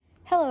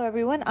Hello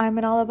everyone, I'm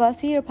Manal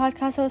Abbasi, your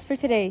podcast host for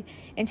today.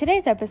 In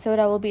today's episode,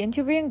 I will be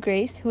interviewing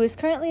Grace, who is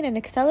currently in an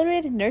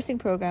accelerated nursing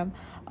program.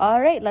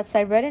 Alright, let's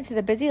dive right into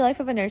the busy life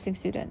of a nursing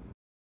student.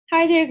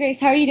 Hi there, Grace.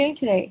 How are you doing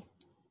today?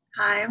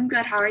 Hi, I'm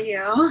good. How are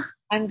you?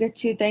 I'm good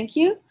too, thank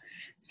you.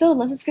 So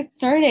let's just get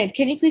started.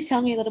 Can you please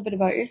tell me a little bit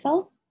about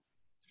yourself?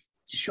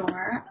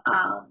 Sure.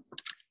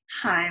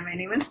 Hi, my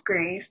name is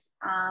Grace.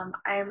 I'm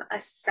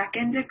a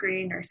second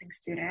degree nursing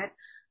student,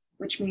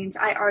 which means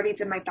I already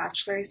did my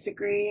bachelor's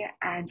degree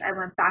and I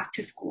went back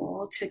to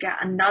school to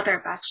get another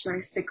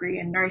bachelor's degree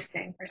in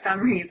nursing for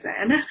some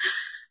reason.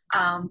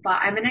 But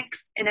I'm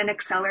in an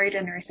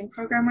accelerated nursing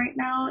program right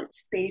now.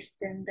 It's based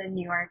in the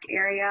New York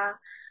area.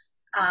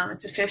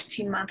 It's a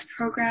 15-month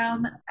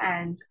program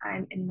and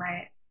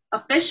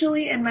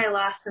officially in my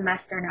last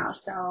semester now,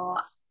 so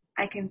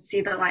I can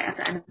see the light at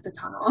the end of the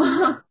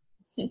tunnel.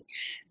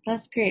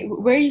 That's great.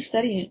 Where are you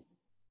studying?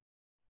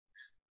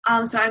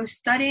 So I'm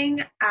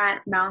studying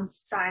at Mount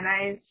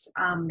Sinai's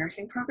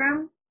nursing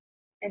program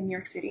in New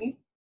York City.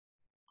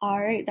 All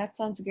right, that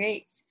sounds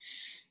great.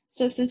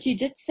 So since you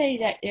did say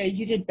that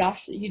you did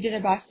a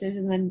bachelor's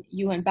and then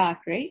you went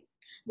back, right?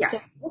 So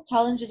Yes. what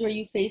challenges were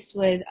you faced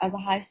with as a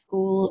high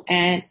school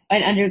and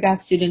an undergrad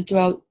student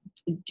throughout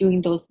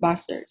doing those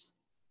bachelors?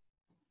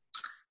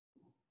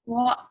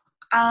 Well,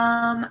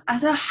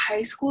 as a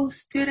high school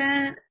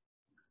student,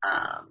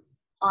 um,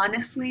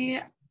 honestly,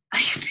 I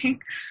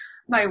think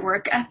my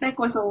work ethic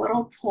was a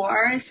little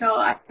poor, so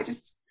I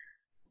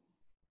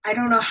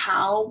don't know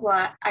how,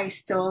 but I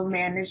still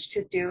managed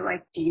to do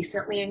like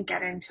decently and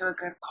get into a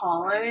good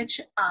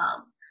college.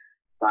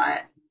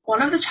 But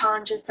one of the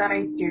challenges that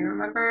I do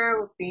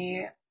remember would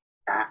be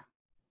that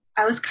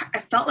I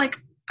felt like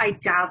I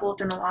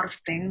dabbled in a lot of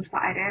things,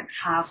 but I didn't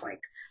have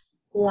like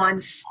one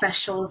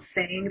special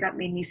thing that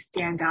made me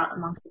stand out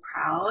amongst the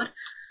crowd.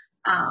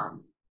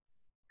 Um,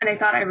 and I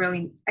thought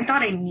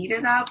I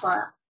needed that, but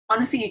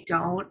honestly, you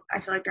don't.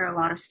 I feel like there are a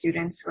lot of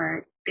students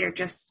where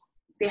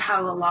they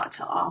have a lot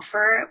to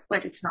offer,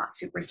 but it's not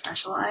super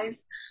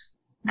specialized.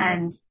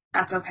 And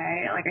that's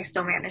okay. Like I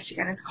still managed to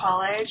get into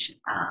college.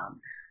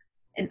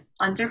 In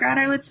undergrad,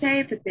 I would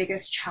say the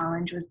biggest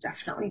challenge was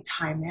definitely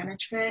time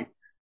management.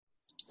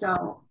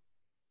 So,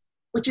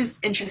 which is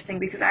interesting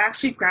because I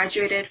actually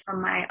graduated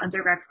from my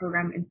undergrad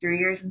program in 3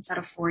 years instead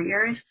of 4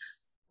 years,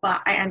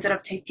 but I ended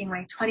up taking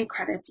like 20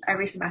 credits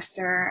every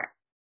semester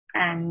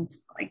and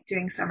like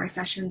doing summer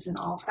sessions and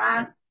all of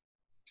that.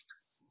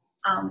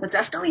 But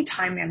definitely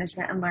time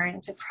management and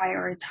learning to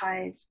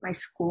prioritize my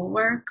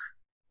schoolwork.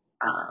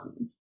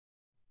 Um,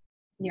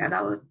 yeah,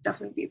 that would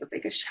definitely be the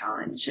biggest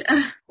challenge.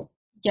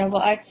 Yeah,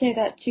 well, I'd say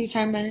that too,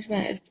 time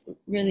management is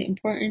really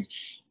important.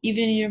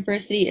 Even in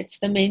university, it's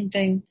the main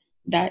thing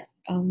that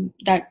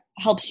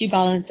helps you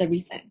balance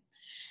everything.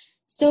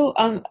 So,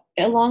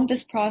 along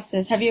this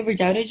process, have you ever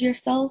doubted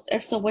yourself?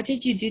 If so, what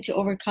did you do to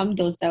overcome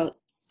those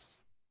doubts?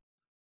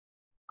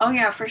 Oh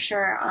yeah, for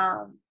sure.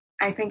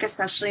 I think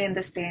especially in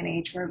this day and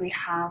age where we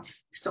have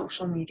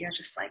social media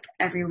just like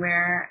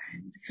everywhere,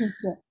 and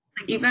Yeah.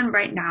 like, even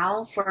right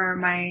now for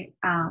my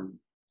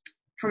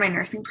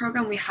nursing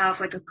program, we have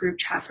like a group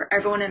chat for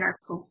everyone in our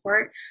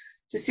cohort.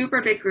 It's a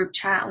super big group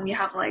chat, and we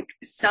have like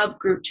sub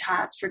group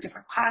chats for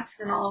different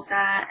classes and all of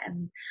that.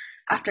 And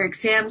after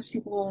exams,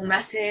 people will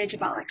message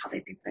about like how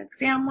they think the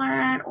exam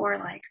went, or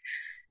like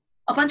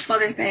a bunch of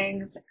other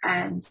things.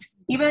 And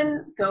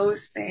even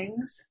those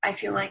things, I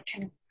feel like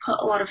can put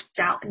a lot of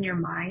doubt in your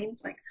mind.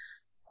 Like,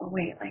 oh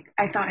wait, like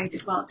I thought I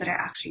did well. Did I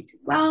actually do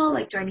well?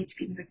 Like, do I need to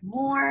be doing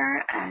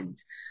more? And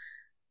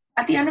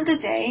at the end of the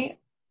day,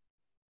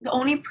 the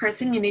only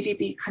person you need to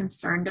be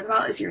concerned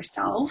about is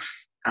yourself.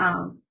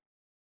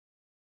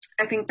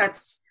 I think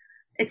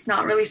it's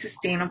not really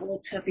sustainable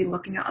to be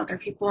looking at other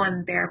people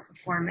and their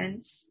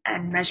performance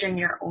and measuring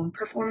your own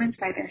performance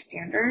by their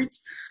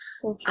standards.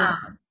 Okay.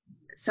 Um,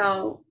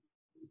 so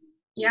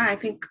yeah, I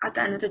think at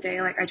the end of the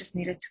day, like I just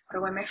needed to put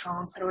away my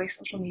phone, put away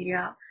social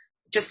media,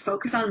 just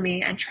focus on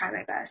me and try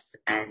my best.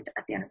 And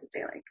at the end of the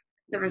day, like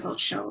the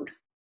results showed.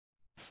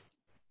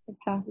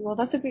 Exactly. Well,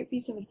 that's a great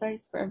piece of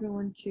advice for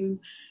everyone to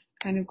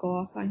kind of go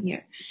off on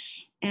here.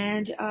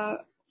 And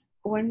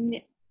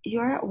when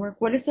you're at work,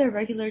 what is a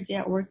regular day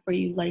at work for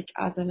you like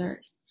as a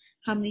nurse?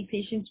 How many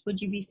patients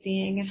would you be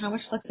seeing, and how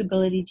much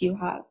flexibility do you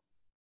have?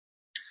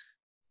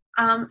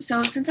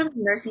 So since I'm a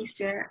nursing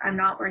student, I'm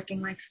not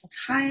working like full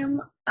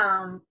time,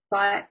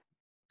 but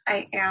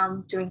I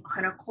am doing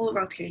clinical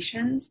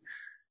rotations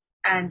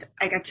and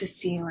I get to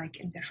see like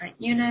in different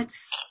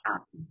units,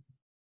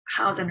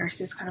 how the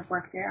nurses kind of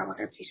work there, what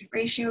their patient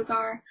ratios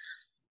are.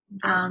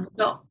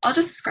 So I'll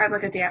just describe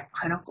like a day at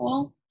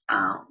clinical.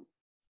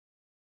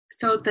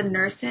 So the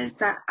nurses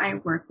that I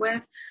work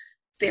with,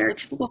 their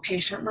typical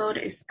patient load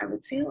is, I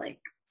would say like,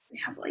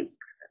 we have like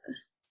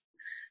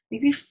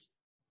maybe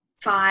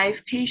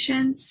 5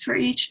 patients for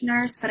each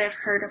nurse, but I've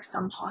heard of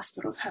some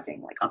hospitals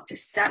having like up to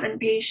 7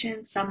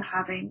 patients, some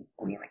having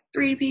only like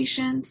 3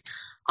 patients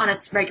on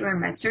its regular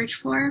med surge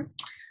floor.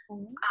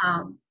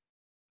 Um,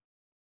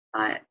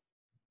 but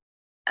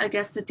I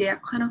guess the day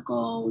at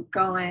clinical would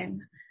go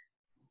in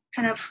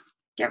kind of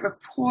get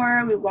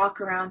rapport. We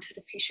walk around to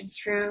the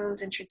patient's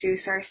rooms,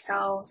 introduce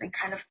ourselves, and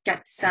kind of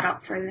get set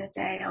up for the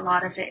day. A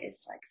lot of it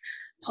is like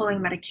pulling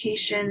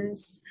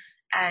medications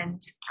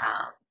and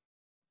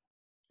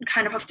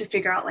kind of have to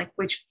figure out like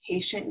which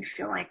patient you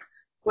feel like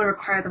would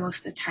require the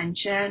most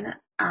attention,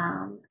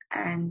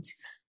 and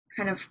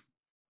kind of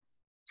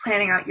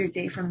planning out your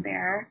day from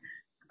there,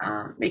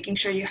 making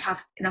sure you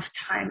have enough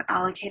time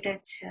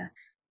allocated to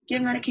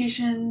give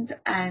medications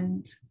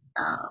and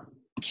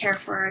care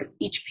for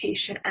each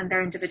patient and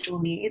their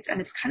individual needs.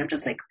 And it's kind of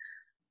just like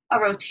a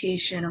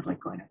rotation of like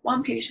going to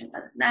one patient,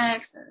 then the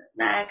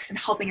next, and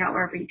helping out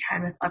wherever you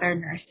can with other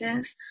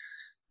nurses.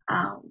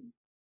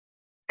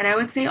 And I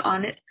would say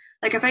on it,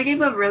 like if I gave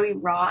a really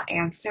raw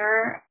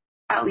answer,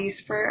 at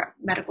least for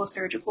medical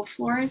surgical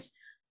floors,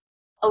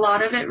 a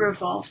lot of it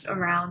revolves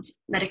around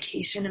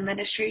medication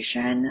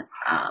administration,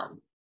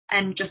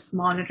 and just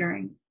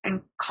monitoring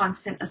and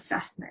constant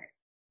assessment.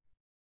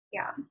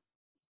 Yeah.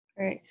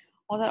 Right.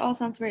 Well, that all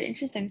sounds very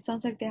interesting.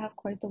 Sounds like they have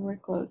quite the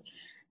workload.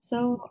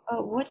 So,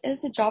 what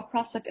is the job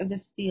prospect of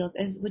this field?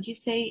 Would you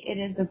say it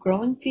is a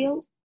growing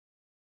field?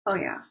 Oh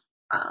yeah.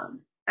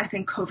 I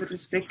think COVID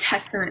was a big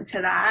testament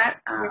to that.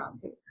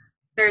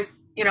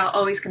 There's,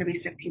 always going to be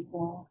sick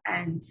people,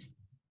 and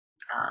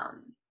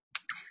um,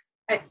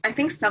 I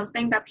think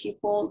something that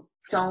people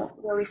don't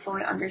really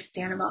fully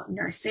understand about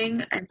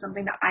nursing, and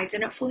something that I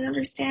didn't fully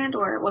understand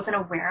or wasn't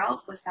aware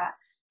of, was that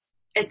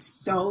it's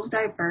so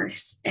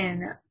diverse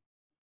in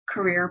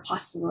career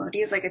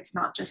possibilities. Like it's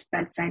not just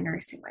bedside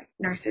nursing, like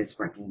nurses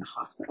working in a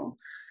hospital.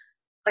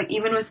 Like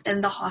even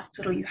within the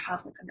hospital, you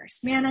have like a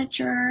nurse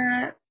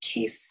manager,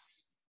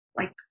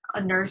 like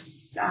a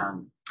nurse,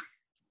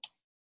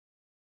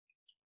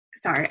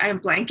 sorry, I'm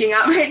blanking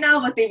out right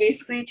now, but they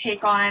basically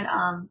take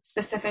on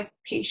specific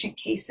patient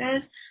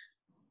cases.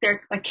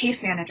 They're like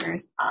case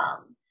managers.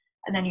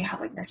 And then you have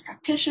like nurse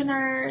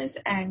practitioners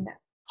and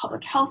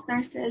public health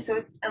nurses.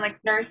 And like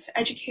nurse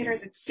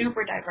educators, it's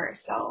super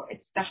diverse. So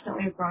it's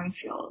definitely a growing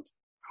field.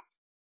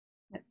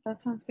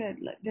 That sounds good.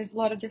 Like, there's a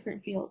lot of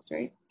different fields,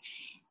 right?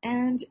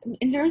 And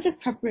in terms of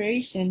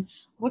preparation,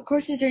 what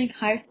courses during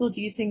high school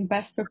do you think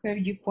best prepare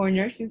you for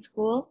nursing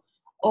school,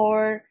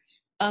 or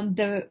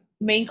the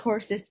main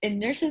courses in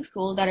nursing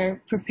school that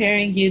are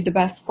preparing you the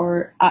best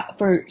for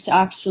to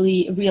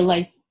actually real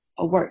life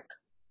work?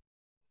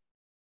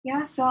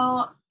 Yeah,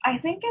 so I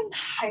think in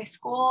high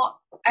school,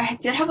 I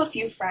did have a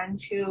few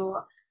friends who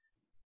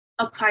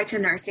applied to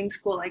nursing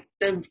school, like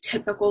the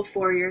typical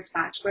 4 years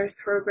bachelor's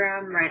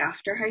program right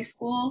after high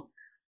school.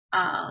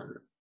 Um,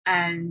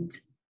 and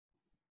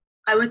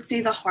I would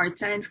say the hard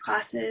science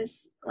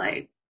classes,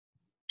 like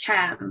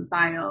chem,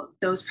 bio,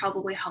 those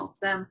probably help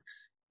them,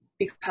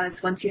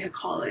 because once you hit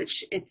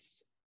college,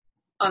 it's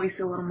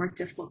obviously a little more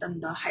difficult than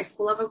the high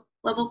school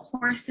level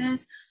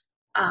courses.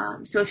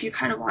 So if you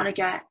kind of want to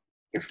get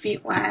your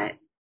feet wet,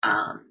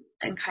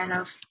 and kind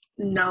of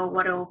know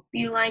what it'll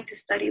be like to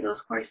study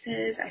those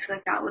courses, I feel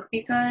like that would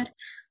be good.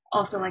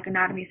 Also, like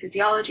anatomy,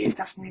 physiology is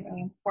definitely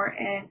really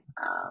important.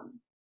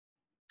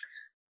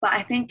 But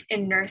I think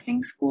in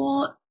nursing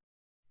school,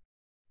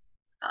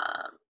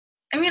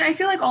 I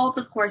feel like all of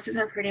the courses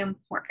are pretty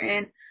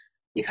important,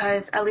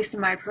 because at least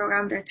in my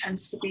program, there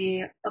tends to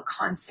be a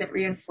constant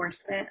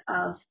reinforcement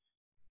of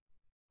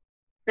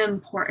the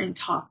important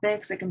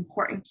topics, like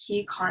important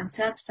key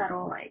concepts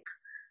that'll like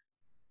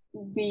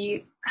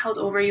be held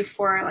over you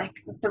for like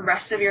the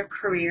rest of your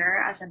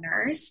career as a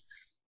nurse.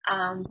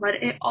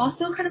 But it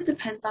also kind of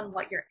depends on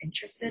what you're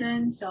interested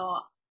in. So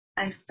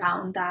I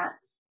found that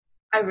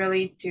I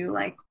really do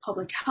like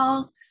public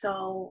health.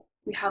 So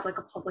we have like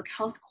a public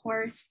health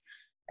course,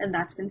 and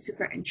that's been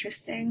super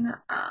interesting.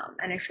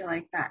 And I feel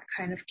like that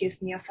kind of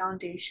gives me a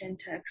foundation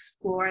to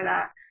explore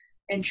that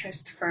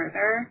interest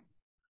further.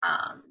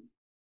 Um,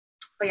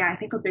 but yeah, I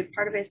think a big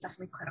part of it is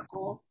definitely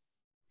clinical.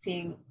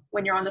 Seeing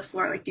when you're on the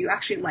floor, like, do you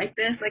actually like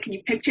this? Like, can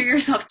you picture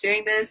yourself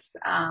doing this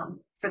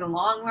for the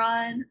long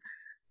run?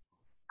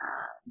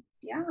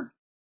 Yeah.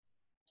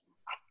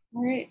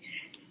 All right.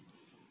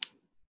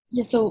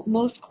 Yeah, so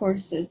most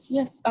courses,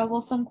 yes,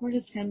 well, some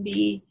courses can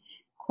be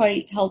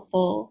quite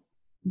helpful,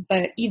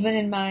 but even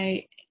in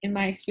my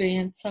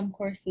experience, some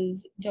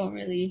courses don't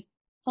really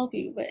help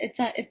you. But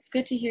it's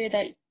good to hear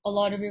that a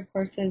lot of your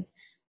courses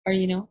are,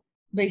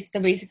 the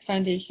basic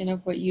foundation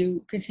of what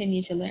you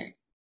continue to learn.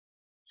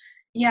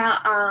 Yeah.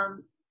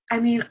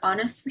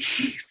 Honestly,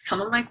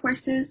 some of my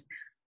courses,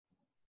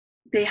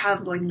 they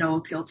have like no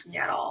appeal to me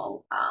at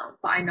all.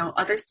 But I know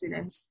other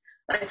students,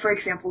 like for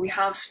example, we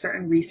have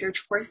certain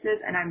research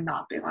courses, and I'm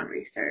not big on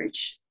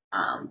research.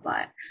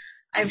 But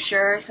I'm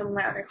sure some of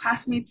my other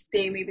classmates,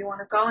 they maybe want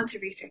to go into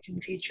research in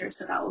the future,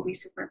 so that will be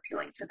super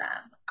appealing to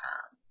them.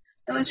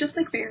 So it's just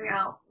like figuring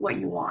out what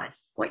you want,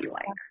 what you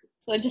like.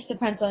 So it just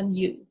depends on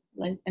you,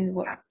 like, and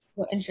Yeah.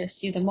 what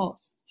interests you the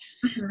most.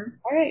 Hmm.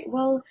 All right,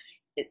 well,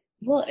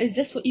 is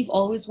this what you've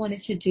always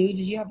wanted to do? Did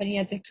you have any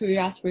other career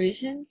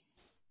aspirations?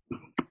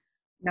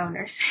 No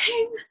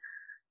nursing.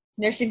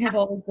 Nursing has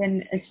always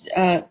been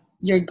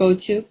your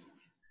go-to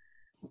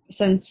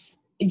since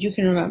you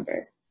can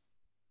remember.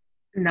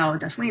 No,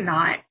 definitely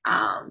not.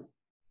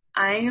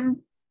 I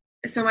am,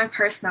 so my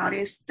personality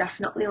is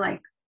definitely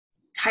like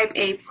type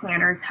A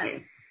planner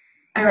type.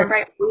 I Right. remember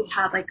I always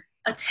had like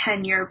a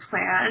 10-year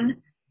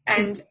plan.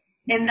 And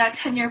in that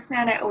 10-year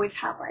plan, I always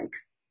have like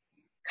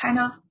kind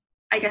of,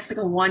 I guess, like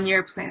a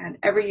 1-year plan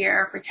every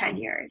year for 10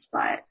 years.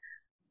 But,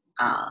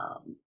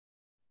 um,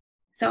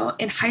 so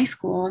in high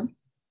school,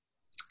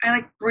 I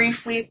like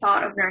briefly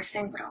thought of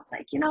nursing, but I was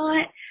like, you know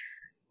what?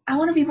 I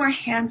want to be more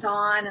hands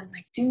on and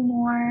like do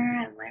more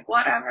and like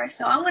whatever.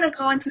 So I'm going to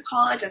go into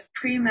college as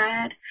pre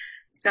med.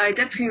 So I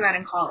did pre med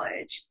in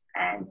college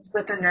and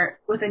with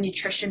a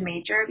nutrition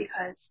major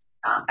because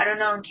I don't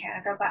know in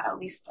Canada, but at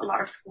least a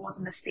lot of schools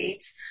in the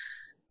States,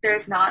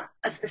 there's not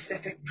a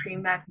specific pre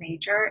med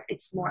major.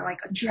 It's more like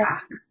a Yeah.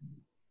 track.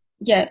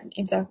 Yeah,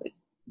 exactly.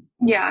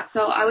 Yeah.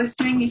 So I was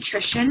doing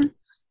nutrition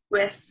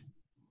with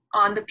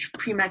on the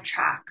pre med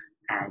track,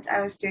 and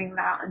I was doing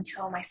that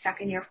until my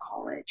second year of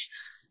college,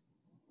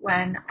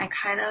 when I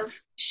kind of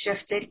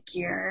shifted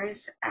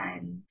gears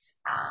and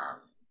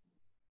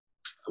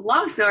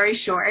long story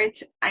short,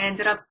 I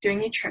ended up doing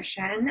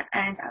nutrition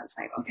and I was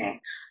like, okay,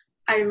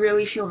 I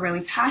really feel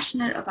really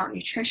passionate about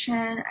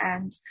nutrition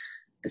and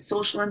the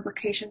social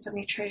implications of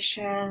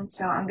nutrition.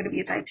 So I'm going to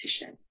be a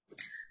dietitian.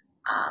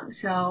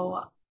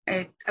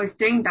 I was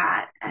doing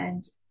that,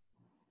 and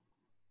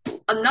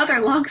another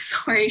long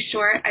story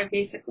short, I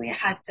basically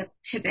had to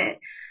pivot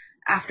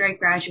after I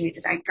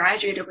graduated. I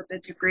graduated with a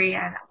degree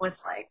and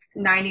was like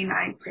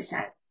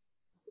 99%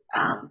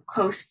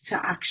 close to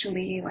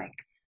actually like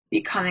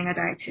becoming a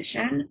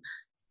dietitian.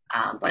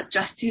 But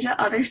just due to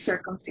other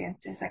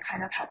circumstances, I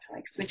kind of had to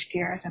like switch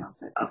gears and I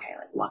was like, okay,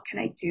 like what can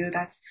I do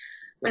that's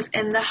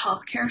within the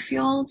healthcare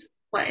field,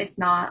 but it's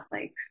not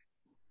like,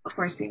 of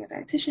course, being a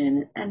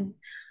dietitian. And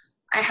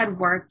I had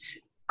worked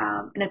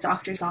in a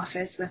doctor's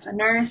office with a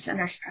nurse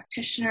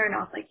practitioner, and I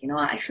was like, you know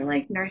what, I feel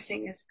like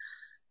nursing is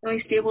a really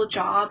stable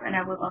job and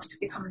I would love to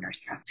become a nurse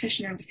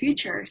practitioner in the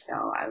future. So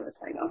I was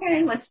like,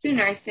 okay, let's do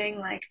nursing.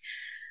 Like,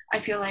 I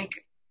feel like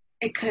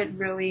it could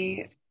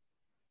really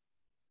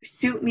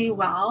suit me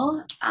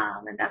well.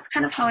 And that's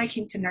kind of how I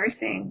came to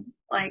nursing.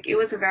 Like it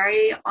was a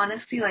very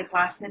honestly like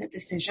last minute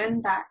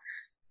decision that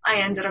I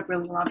ended up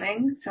really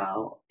loving.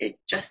 So it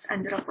just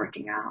ended up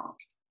working out.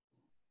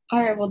 All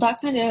right, well, that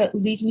kind of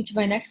leads me to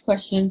my next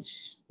question.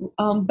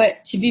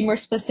 But to be more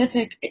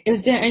specific,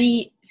 is there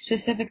any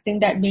specific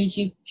thing that made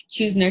you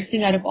choose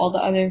nursing out of all the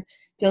other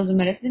fields of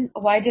medicine?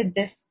 Why did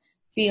this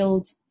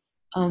field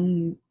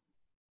um,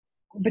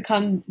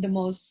 become the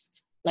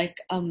most like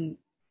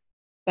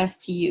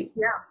best to you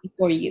Yeah.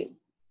 for you?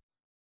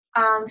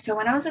 So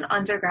when I was an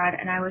undergrad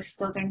and I was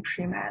still doing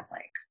pre-med,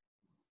 like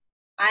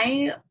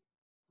I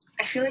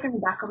I feel like in the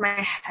back of my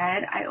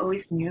head, I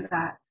always knew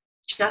that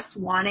just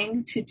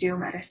wanting to do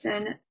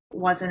medicine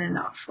wasn't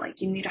enough. Like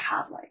you need to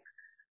have like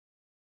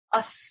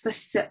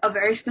a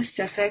very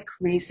specific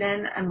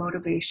reason and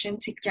motivation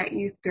to get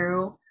you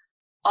through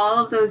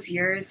all of those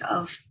years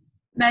of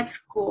med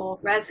school,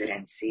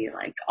 residency,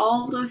 like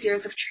all of those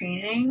years of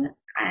training.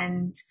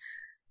 And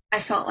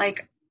I felt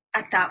like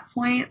at that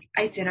point,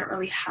 I didn't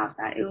really have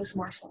that. It was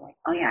more so like,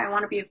 oh yeah, I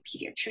want to be a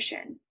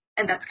pediatrician.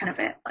 And that's kind of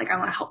it. Like I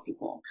want to help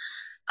people.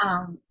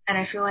 And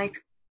I feel like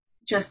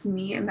just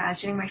me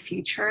imagining my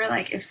future,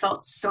 like it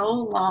felt so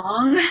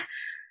long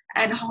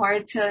and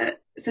hard to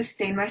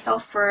sustain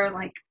myself for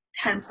like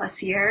 10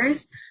 plus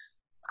years.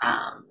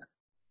 Um,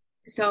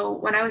 so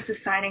when I was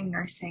deciding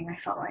nursing, I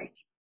felt like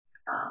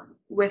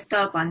with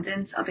the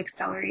abundance of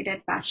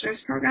accelerated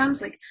bachelor's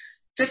programs, like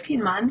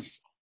 15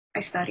 months I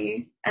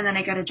study and then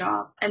I get a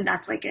job and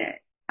that's like it.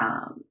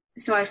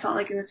 So I felt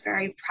like it was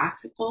very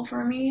practical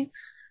for me.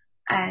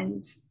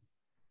 And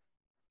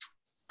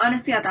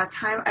honestly, at that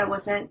time, I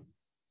wasn't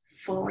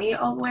fully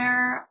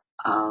aware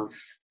of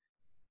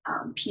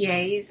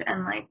PAs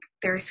and like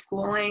their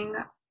schooling.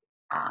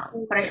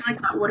 But I feel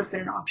like that would have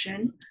been an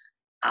option.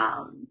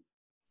 Um,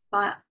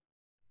 but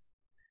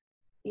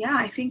yeah,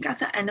 I think at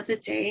the end of the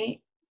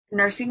day,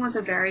 nursing was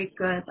a very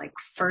good like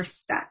first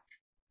step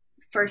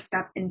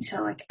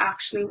into like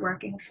actually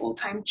working a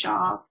full-time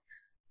job,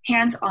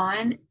 hands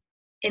on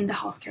in the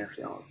healthcare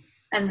field.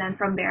 And then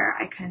from there,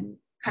 I can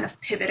kind of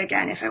pivot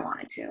again if I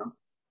wanted to.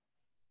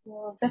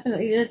 Well,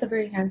 definitely, it is a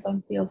very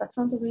hands-on field. That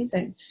sounds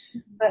amazing.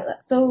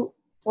 But so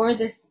for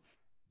this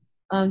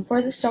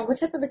job, what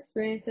type of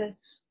experiences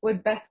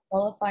would best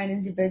qualify an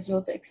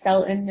individual to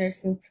excel in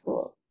nursing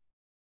school,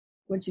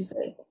 would you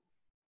say?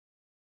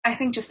 I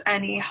think just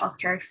any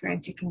healthcare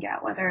experience you can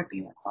get, whether it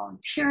be like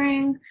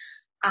volunteering.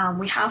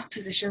 We have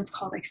positions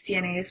called like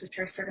CNAs, which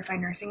are certified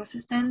nursing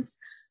assistants.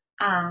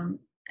 Um,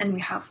 and we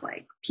have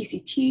like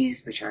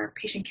PCTs, which are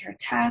patient care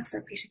techs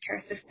or patient care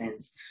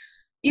assistants.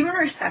 Even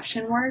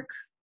reception work,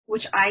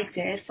 which I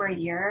did for a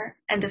year,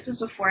 and this was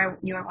before I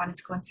knew I wanted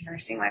to go into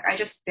nursing. Like I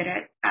just did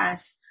it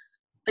as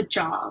a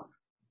job.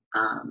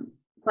 Um,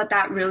 but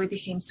that really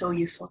became so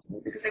useful to me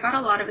because I got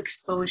a lot of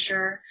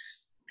exposure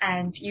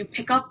and you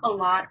pick up a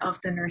lot of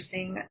the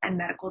nursing and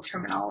medical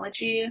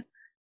terminology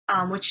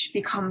which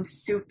becomes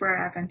super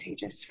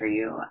advantageous for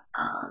you.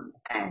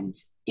 And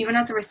even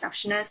as a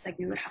receptionist, like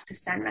we would have to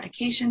send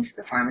medication to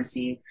the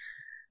pharmacy.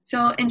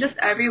 So in just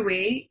every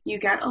way, you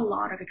get a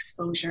lot of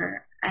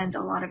exposure and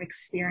a lot of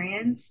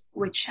experience,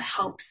 which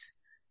helps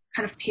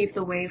kind of pave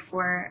the way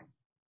for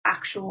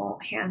actual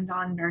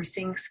hands-on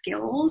nursing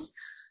skills.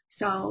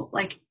 So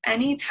like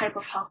any type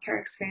of healthcare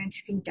experience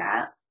you can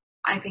get,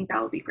 I think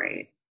that would be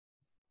great.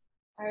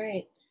 All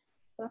right.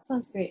 That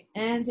sounds great.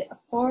 And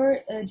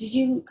for, did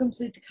you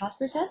complete the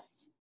Casper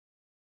test?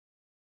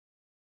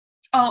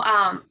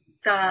 Oh,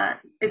 the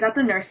is that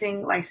the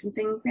nursing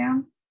licensing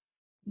exam?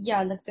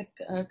 Yeah, like the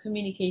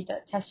communicate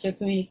that test your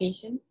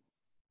communication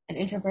and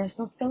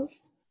interpersonal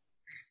skills.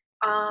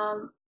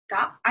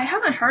 That I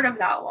haven't heard of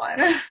that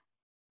one.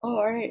 Oh,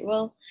 all right.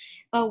 Well,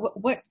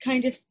 what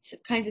kinds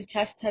of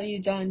tests have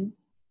you done,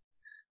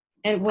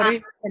 and what are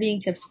your studying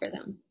tips for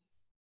them?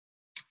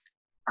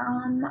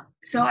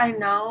 So I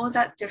know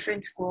that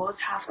different schools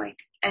have like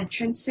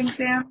entrance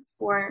exams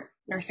for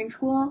nursing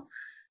school.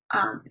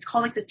 It's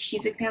called like the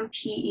TEAS exam,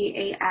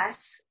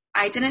 TEAS.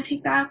 I didn't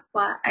take that,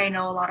 but I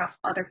know a lot of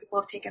other people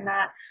have taken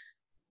that.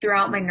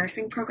 Throughout my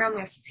nursing program,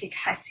 we have to take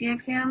HESI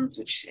exams,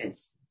 which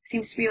is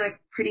seems to be like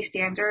pretty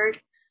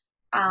standard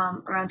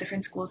around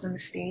different schools in the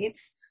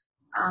States.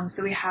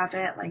 So we have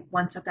it like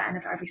once at the end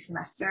of every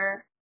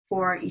semester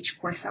for each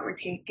course that we're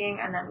taking,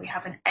 and then we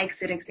have an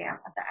exit exam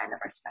at the end of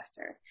our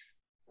semester,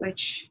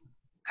 which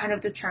kind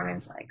of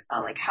determines like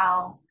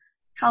how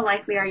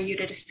likely are you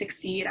to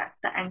succeed at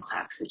the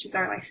NCLEX, which is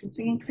our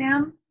licensing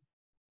exam.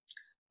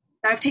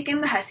 I've taken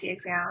the HESI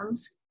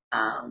exams.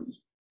 Um,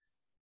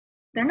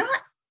 they're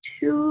not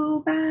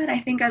too bad. I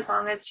think as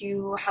long as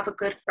you have a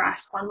good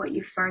grasp on what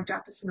you've learned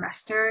throughout the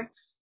semester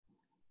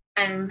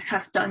and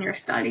have done your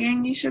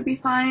studying, you should be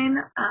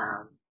fine.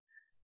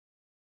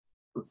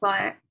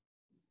 But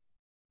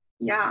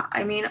yeah,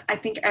 I mean, I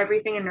think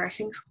everything in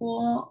nursing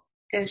school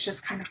is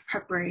just kind of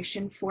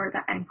preparation for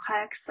the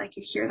NCLEX. Like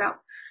you hear that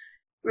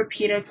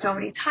repeated so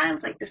many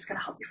times, like this is gonna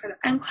help you for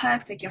the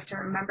NCLEX, like you have to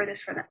remember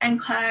this for the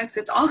NCLEX.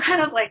 It's all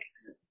kind of like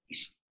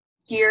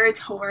geared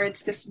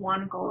towards this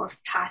one goal of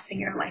passing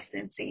your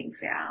licensing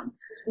exam.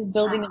 Just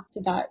building up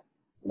to that,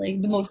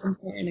 like the most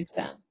important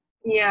exam.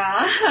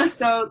 Yeah,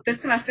 so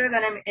this semester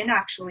that I'm in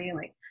actually,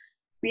 like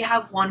we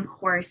have one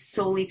course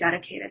solely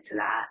dedicated to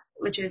that,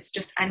 which is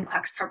just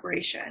NCLEX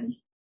preparation.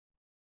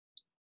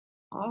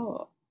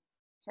 Oh,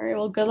 all right.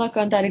 Well, good luck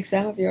on that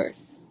exam of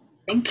yours.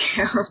 Thank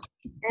you.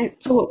 And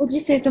so, what would you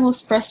say is the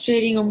most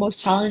frustrating or most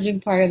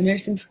challenging part of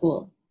nursing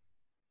school?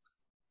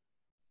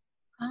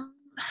 Um,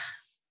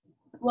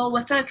 well,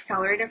 with the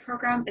accelerated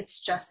program, it's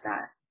just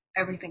that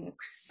everything is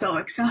so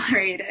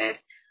accelerated.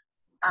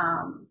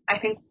 I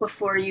think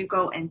before you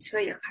go into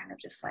it, you're kind of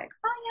just like,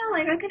 oh yeah,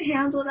 like I could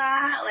handle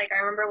that. Like I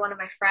remember one of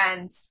my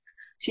friends,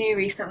 she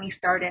recently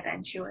started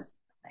and she was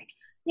like,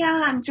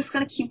 yeah, I'm just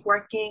gonna keep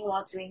working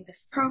while doing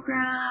this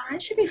program.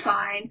 It should be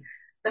fine.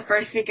 The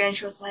first weekend,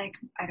 she was like,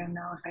 I don't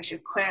know if I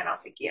should quit. And I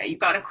was like, yeah, you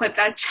gotta quit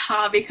that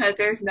job because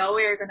there's no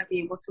way you're gonna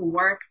be able to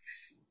work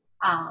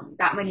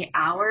that many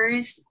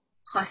hours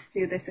plus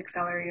do this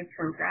accelerated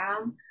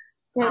program.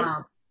 Right.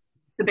 Um,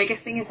 the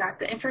biggest thing is that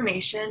the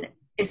information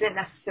isn't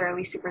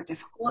necessarily super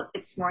difficult.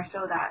 It's more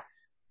so that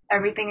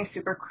everything is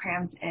super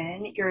crammed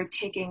in. You're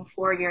taking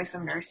 4 years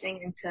of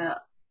nursing into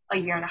a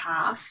year and a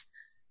half.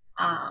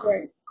 Um,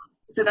 Right.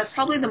 so that's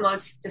probably the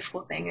most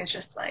difficult thing is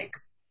just like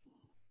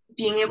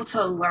being able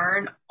to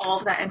learn all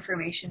of that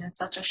information in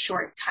such a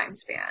short time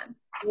span.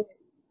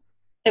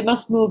 It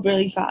must move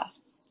really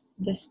fast,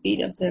 the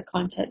speed of the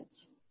content.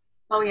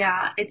 Oh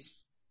yeah,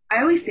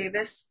 I always say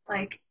this,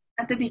 like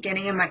at the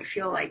beginning it might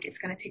feel like it's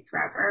gonna take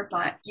forever,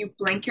 but you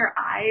blink your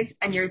eyes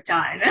and you're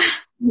done.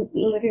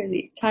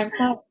 Literally, time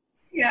flies.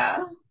 Yeah.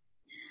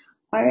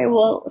 All right.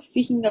 Well,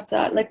 speaking of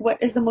that, like,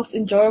 what is the most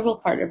enjoyable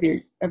part of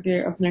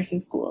your nursing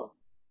school?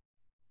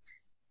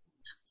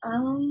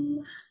 Um,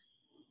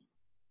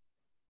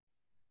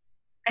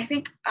 I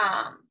think,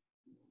 I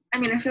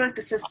mean, I feel like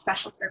this is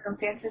special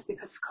circumstances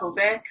because of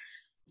COVID.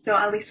 So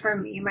at least for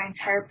me, my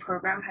entire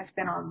program has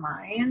been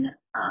online.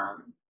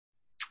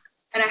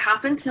 And I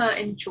happen to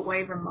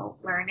enjoy remote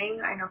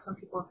learning. I know some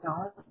people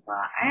don't, but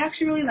I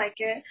actually really like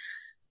it.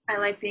 I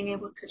like being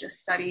able to just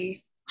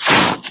study.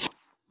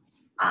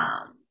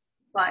 Um,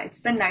 but it's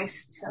been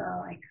nice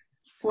to like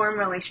form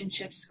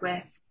relationships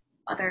with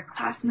other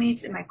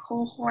classmates in my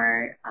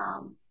cohort.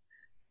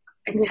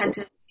 I tend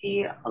to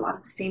see a lot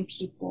of the same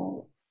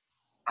people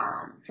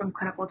from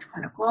clinical to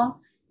clinical.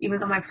 Even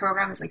though my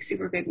program is like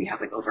super big, we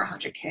have like over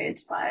 100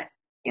 kids, but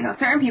you know,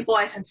 certain people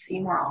I tend to see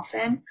more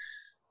often,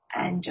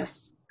 and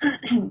just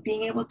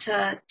being able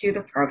to do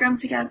the program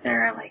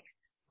together, like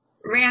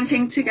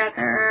ranting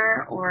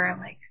together, or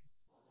like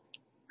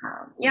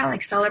yeah,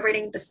 like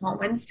celebrating the small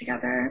wins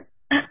together.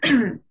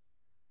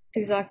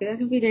 Exactly. That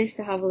could be nice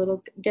to have a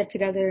little get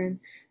together and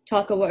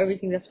talk about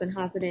everything that's been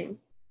happening.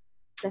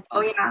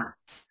 Oh Definitely. yeah,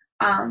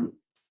 um,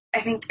 I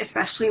think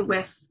especially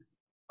with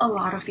a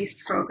lot of these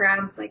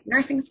programs like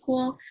nursing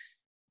school,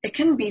 it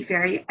can be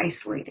very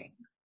isolating.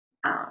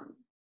 Um,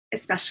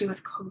 especially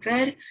with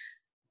COVID,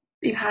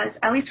 because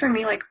at least for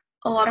me, like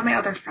a lot of my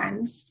other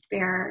friends,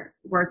 they're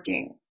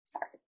working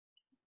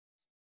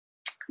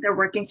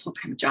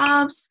full-time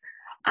jobs.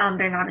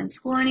 They're not in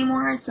school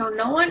anymore. So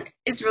no one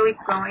is really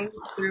going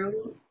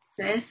through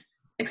this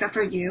except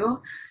for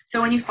you.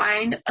 So when you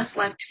find a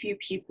select few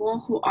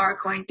people who are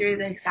going through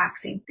the exact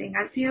same thing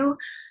as you,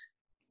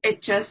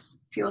 it just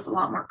feels a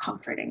lot more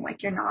comforting.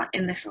 Like you're not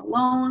in this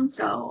alone.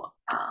 So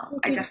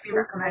I definitely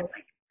recommend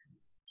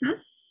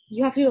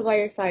You have people by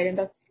your side, and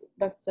that's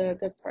the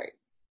good part.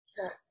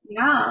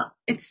 Yeah,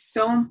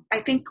 I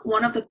think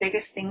one of the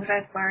biggest things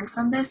I've learned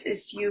from this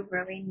is you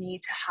really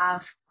need to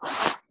have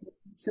a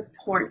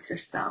support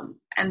system,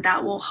 and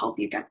that will help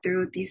you get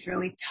through these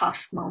really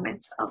tough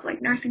moments of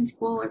like nursing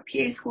school or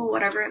PA school,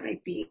 whatever it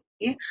may be.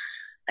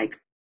 Like,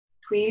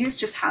 please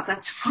just have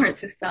that support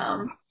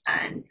system.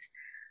 And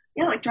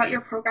yeah, like throughout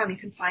your program, you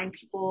can find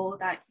people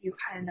that you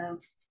kind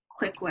of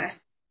click with,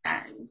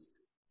 and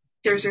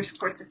there's your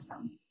support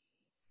system.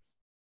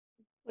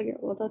 Okay,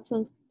 well, that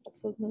sounds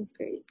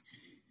great.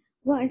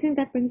 Well, I think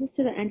that brings us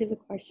to the end of the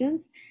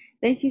questions.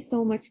 Thank you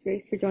so much,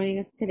 Grace, for joining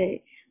us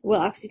today.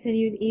 We'll actually send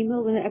you an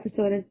email when the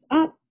episode is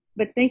up,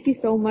 but thank you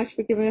so much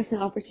for giving us an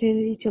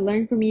opportunity to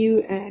learn from you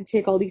and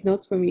take all these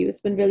notes from you.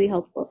 It's been really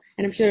helpful,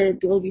 and I'm sure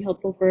it will be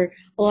helpful for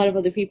a lot of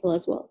other people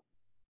as well.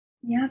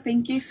 Yeah,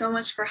 thank you so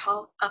much for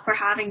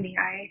having me.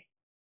 I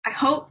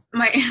hope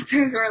my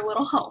answers were a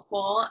little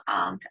helpful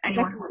to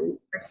anyone who wants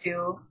to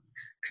pursue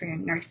career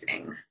in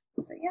nursing.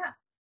 So yeah.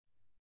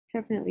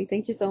 Definitely.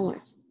 Thank you so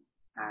much.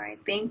 All right,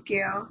 thank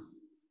you.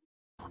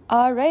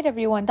 All right,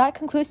 everyone. That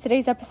concludes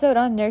today's episode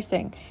on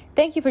nursing.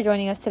 Thank you for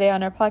joining us today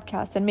on our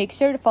podcast, and make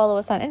sure to follow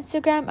us on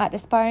Instagram at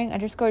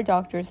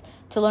aspiring_doctors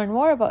to learn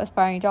more about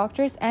aspiring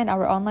doctors and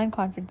our online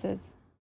conferences.